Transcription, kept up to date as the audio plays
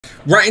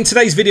Right, in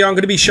today's video, I'm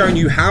going to be showing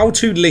you how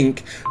to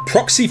link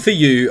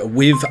Proxy4u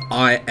with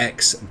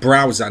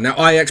IXBrowser. Now,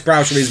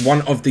 IXBrowser is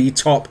one of the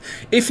top,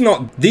 if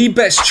not the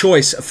best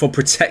choice for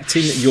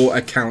protecting your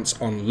accounts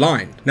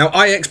online. Now,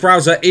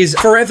 IXBrowser is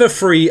forever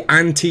free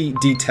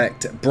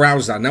anti-detect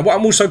browser. Now, what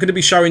I'm also going to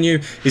be showing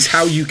you is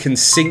how you can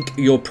sync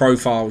your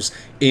profiles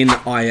in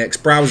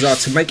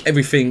IXBrowser to make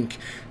everything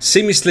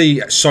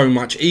seamlessly so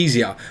much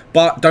easier.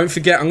 But don't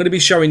forget, I'm going to be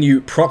showing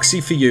you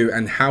Proxy4u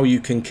and how you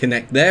can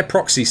connect their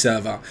proxy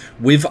server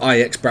with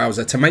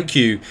IXBrowser to make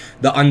you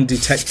the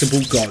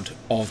undetectable god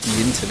of the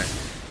internet.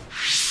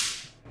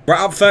 Right,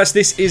 up first,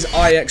 this is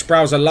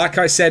IXBrowser. Like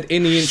I said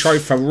in the intro,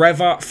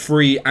 forever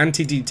free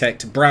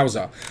anti-detect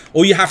browser.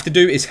 All you have to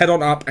do is head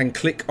on up and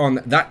click on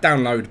that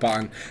download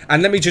button.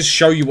 And let me just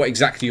show you what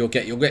exactly you'll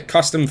get. You'll get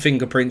custom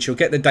fingerprints, you'll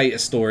get the data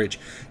storage,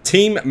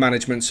 team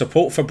management,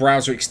 support for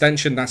browser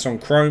extension, that's on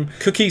Chrome,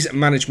 cookies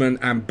management,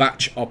 and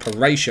batch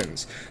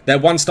operations. They're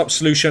one-stop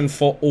solution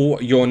for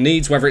all your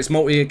needs, whether it's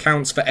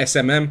multi-accounts for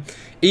SMM,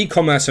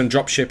 e-commerce and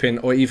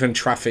dropshipping, or even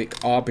traffic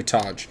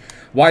arbitrage.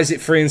 Why is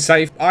it free and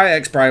safe?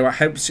 IXBrowser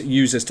helps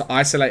users to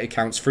isolate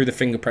accounts through the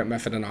fingerprint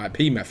method and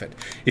IP method.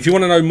 If you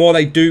want to know more,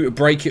 they do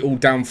break it all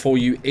down for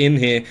you in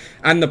here,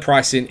 and the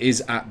pricing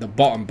is at the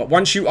bottom. But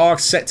once you are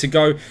set to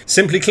go,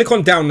 simply click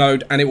on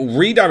download and it will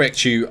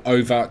redirect you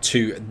over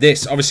to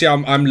this. Obviously,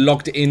 I'm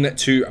logged in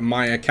to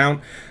my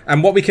account,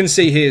 and what we can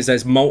see here is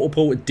there's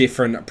multiple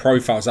different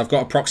profiles. I've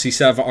got a proxy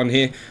server on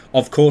here,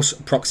 of course,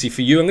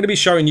 Proxy4u. I'm going to be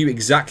showing you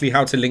exactly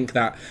how to link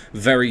that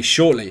very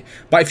shortly.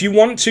 But if you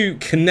want to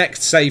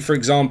connect, say, for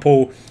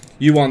example,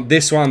 you want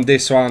this one,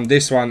 this one,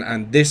 this one,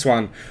 and this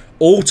one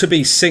all to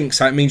be synced.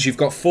 So it means you've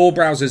got 4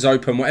 browsers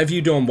open. Whatever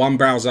you do on one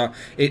browser,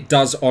 it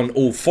does on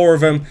all 4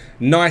 of them.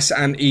 Nice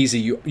and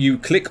easy. You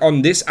click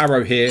on this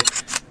arrow here.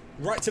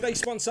 Right, today's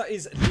sponsor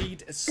is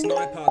Lead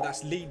Sniper.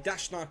 That's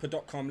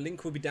lead-sniper.com.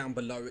 Link will be down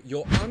below.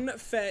 Your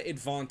unfair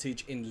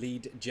advantage in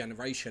lead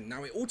generation.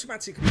 Now, it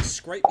automatically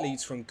scrapes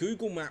leads from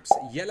Google Maps,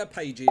 Yellow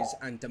Pages,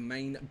 and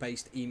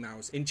domain-based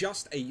emails in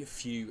just a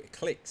few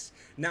clicks.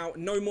 Now,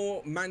 no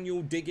more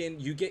manual digging.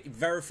 You get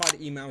verified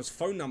emails,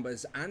 phone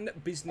numbers, and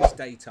business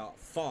data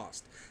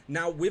fast.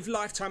 Now, with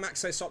lifetime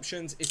access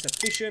options, it's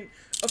efficient,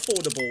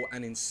 affordable,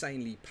 and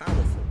insanely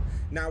powerful.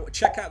 Now,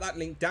 check out that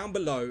link down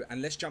below,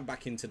 and let's jump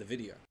back into the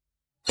video.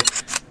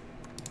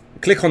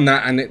 Click on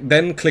that and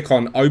then click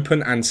on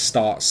open and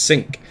start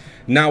sync.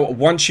 Now,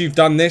 once you've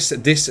done this,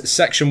 this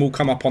section will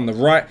come up on the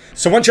right.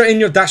 So once you're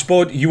in your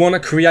dashboard, you want to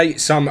create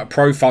some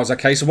profiles.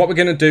 Okay, so what we're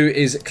going to do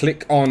is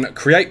click on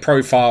create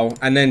profile,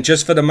 and then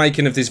just for the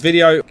making of this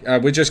video,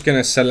 we're just going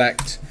to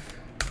select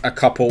a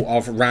couple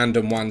of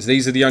random ones.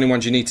 These are the only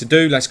ones you need to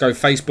do. Let's go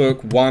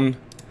Facebook 1.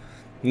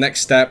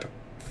 Next step.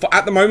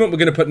 At the moment, we're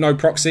going to put no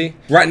proxy.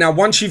 Right now,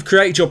 once you've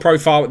created your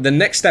profile, the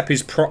next step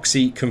is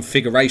proxy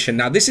configuration.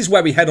 Now, this is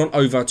where we head on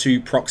over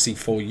to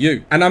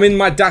Proxy4u. And I'm in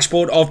my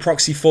dashboard of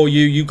Proxy4u.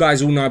 You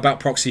guys all know about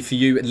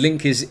Proxy4u.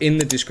 Link is in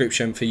the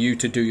description for you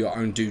to do your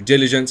own due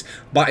diligence.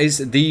 But it's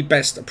the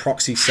best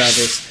proxy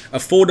service,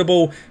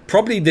 affordable,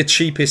 probably the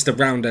cheapest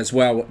around as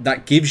well.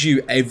 That gives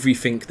you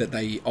everything that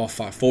they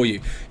offer for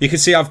you. You can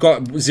see I've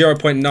got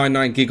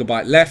 0.99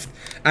 gigabyte left.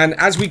 And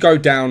as we go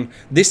down,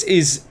 this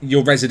is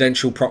your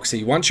residential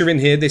proxy. Once you're in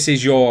here, this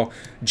is your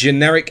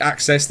generic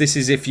access. This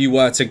is if you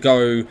were to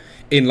go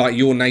in like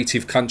your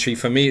native country.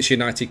 For me, it's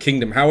United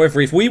Kingdom. However,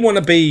 if we want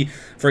to be,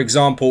 for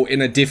example,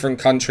 in a different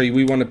country,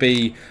 we want to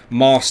be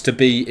masked to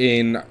be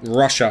in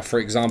Russia, for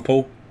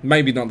example.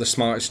 Maybe not the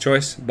smartest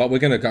choice, but we're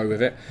going to go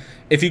with it.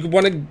 If you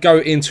want to go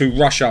into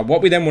Russia,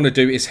 what we then want to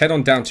do is head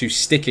on down to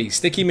sticky.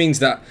 Sticky means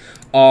that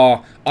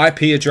our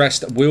IP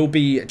address will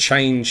be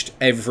changed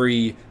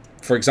every,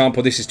 for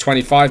example, this is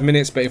 25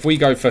 minutes, but if we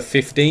go for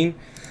 15,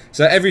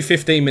 so every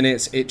 15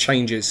 minutes it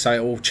changes. So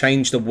it will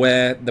change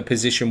the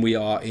position we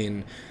are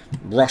in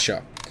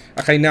Russia.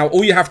 Okay, now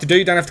all you have to do,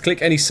 you don't have to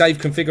click any save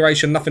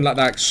configuration, nothing like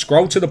that.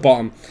 Scroll to the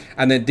bottom,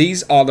 and then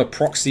these are the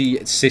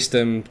proxy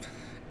system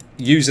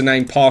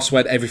username,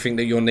 password, everything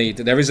that you'll need.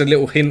 There is a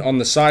little hint on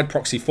the side,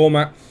 proxy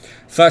format.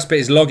 First bit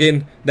is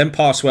login, then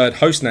password,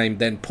 hostname,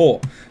 then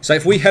port. So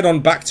if we head on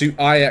back to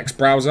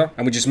IXBrowser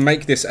and we just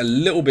make this a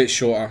little bit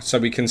shorter so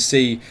we can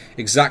see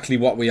exactly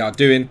what we are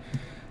doing,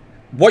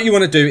 what you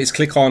want to do is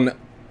click on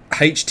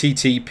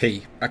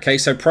HTTP. Okay,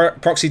 so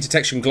proxy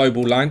detection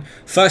global line.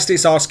 First,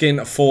 it's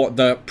asking for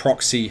the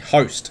proxy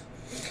host.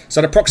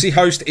 So the proxy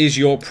host is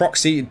your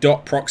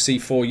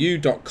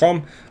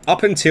proxy.proxy4u.com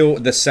up until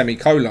the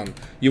semicolon.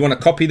 You want to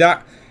copy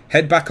that,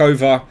 head back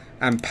over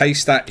and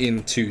paste that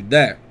into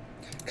there.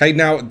 Okay,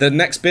 now the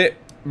next bit,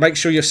 make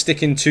sure you're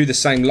sticking to the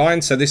same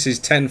line. So this is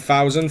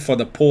 10,000 for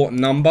the port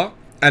number.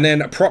 And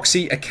then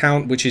proxy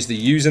account, which is the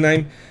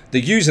username.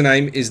 The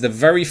username is the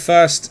very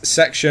first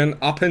section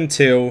up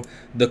until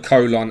the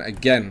colon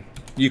again.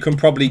 You can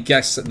probably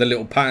guess the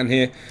little pattern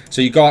here.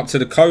 So you go up to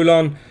the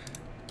colon,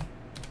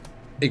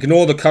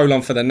 ignore the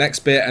colon for the next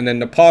bit, and then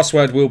the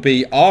password will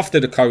be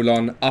after the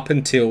colon up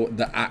until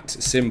the @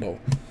 symbol.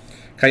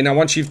 Okay, now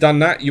once you've done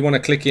that, you want to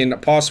click in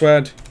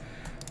password.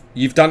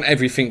 You've done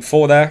everything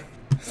for there.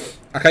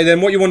 Okay,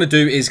 then what you want to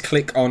do is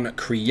click on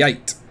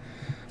create.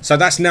 So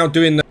that's now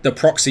doing the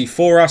proxy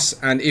for us,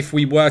 and if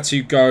we were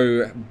to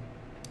go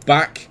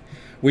back,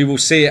 we will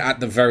see it at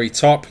the very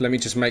top. Let me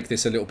just make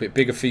this a little bit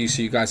bigger for you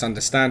so you guys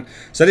understand.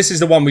 So this is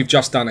the one we've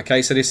just done,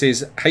 okay? So this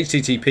is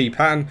HTTP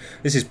pattern.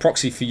 This is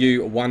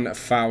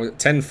Proxy4u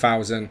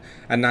 10,000,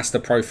 and that's the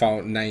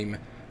profile name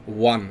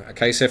 1.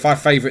 Okay, so if I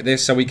favorite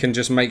this so we can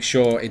just make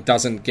sure it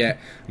doesn't get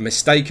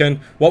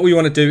mistaken, what we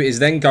want to do is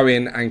then go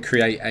in and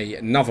create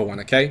another one,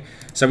 okay?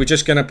 So we're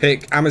just going to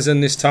pick Amazon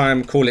this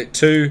time, call it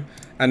 2,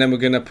 and then we're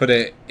going to put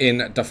it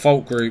in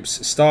default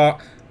groups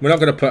start. We're not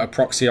going to put a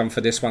proxy on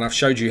for this one. I've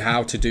showed you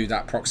how to do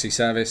that proxy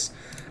service.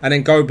 And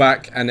then go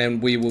back, and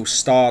then we will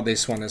star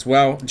this one as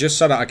well, just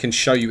so that I can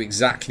show you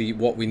exactly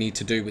what we need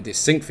to do with this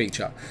sync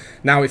feature.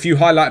 Now, if you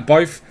highlight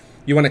both,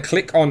 you want to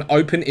click on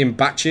open in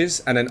batches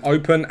and then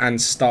open and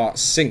start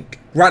sync.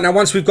 Right, now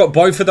once we've got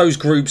both of those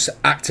groups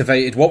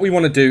activated, what we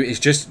want to do is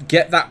just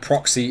get that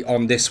proxy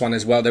on this one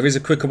as well. There is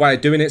a quicker way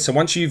of doing it. So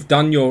once you've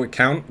done your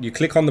account, you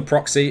click on the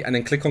proxy and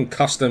then click on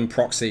custom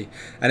proxy,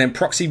 and then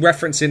proxy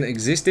referencing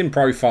existing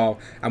profile,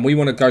 and we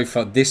want to go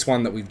for this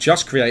one that we've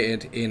just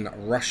created in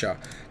Russia.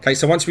 Okay,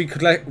 so once we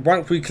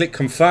click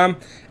confirm,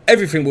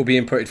 everything will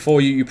be inputted for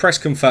you. You press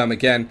confirm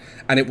again,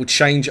 and it will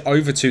change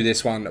over to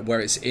this one where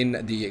it's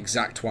in the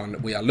exact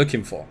one we are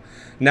looking for.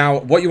 Now,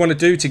 what you want to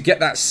do to get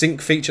that sync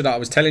feature that I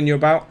was telling you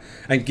about,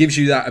 and gives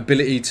you that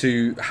ability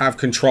to have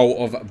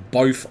control of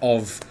both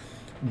of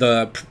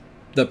the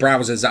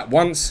browsers at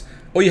once,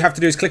 all you have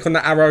to do is click on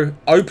the arrow,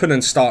 open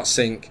and start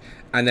sync,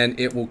 and then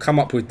it will come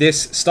up with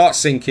this, start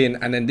syncing,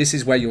 and then this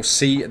is where you'll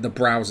see the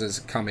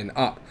browsers coming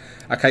up.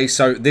 Okay,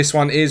 so this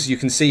one is, you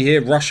can see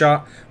here,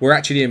 Russia. We're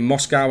actually in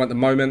Moscow at the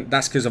moment.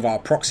 That's because of our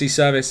proxy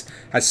service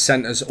has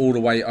sent us all the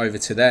way over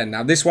to there.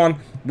 Now this one,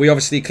 we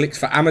obviously clicked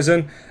for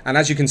Amazon, and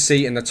as you can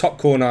see in the top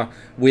corner,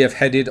 we have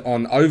headed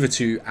on over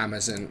to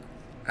Amazon.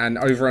 And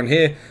over on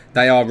here,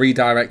 they are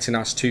redirecting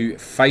us to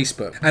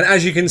Facebook. And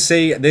as you can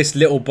see, this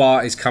little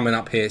bar is coming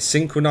up here,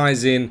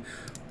 synchronizing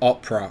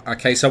Opera.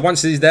 Okay, so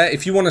once it is there,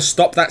 if you want to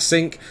stop that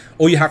sync,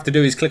 all you have to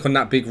do is click on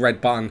that big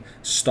red button,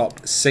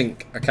 stop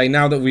sync. Okay,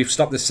 now that we've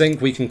stopped the sync,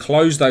 we can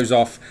close those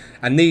off,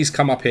 and these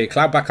come up here,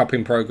 cloud backup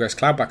in progress,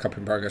 cloud backup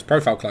in progress,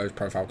 profile closed,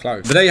 profile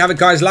closed. But there you have it,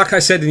 guys. Like I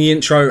said in the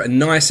intro,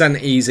 nice and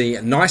easy,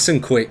 nice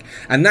and quick,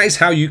 and that is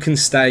how you can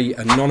stay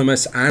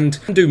anonymous and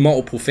do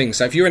multiple things.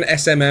 So if you're an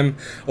SMM,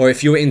 or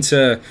if you're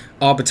into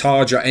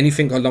arbitrage or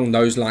anything along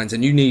those lines,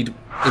 and you need,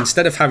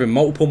 instead of having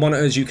multiple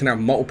monitors, you can have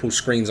multiple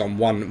screens on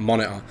one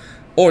monitor.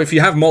 Or if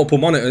you have multiple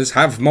monitors,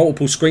 have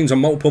multiple screens on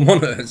multiple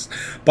monitors.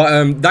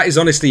 But that is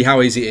honestly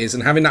how easy it is.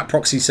 And having that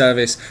proxy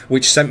service,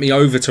 which sent me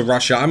over to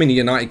Russia. I'm in the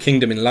United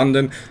Kingdom in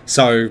London,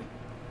 so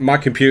my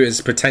computer is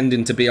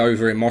pretending to be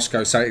over in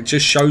Moscow. So it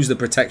just shows the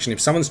protection.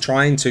 If someone's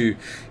trying to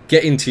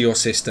get into your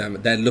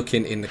system, they're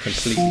looking in the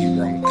completely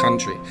wrong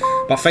country.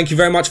 But thank you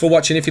very much for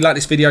watching. If you like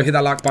this video, hit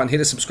that like button, hit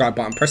the subscribe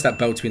button, press that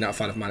bell to be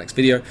notified of my next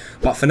video.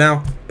 But for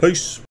now, peace.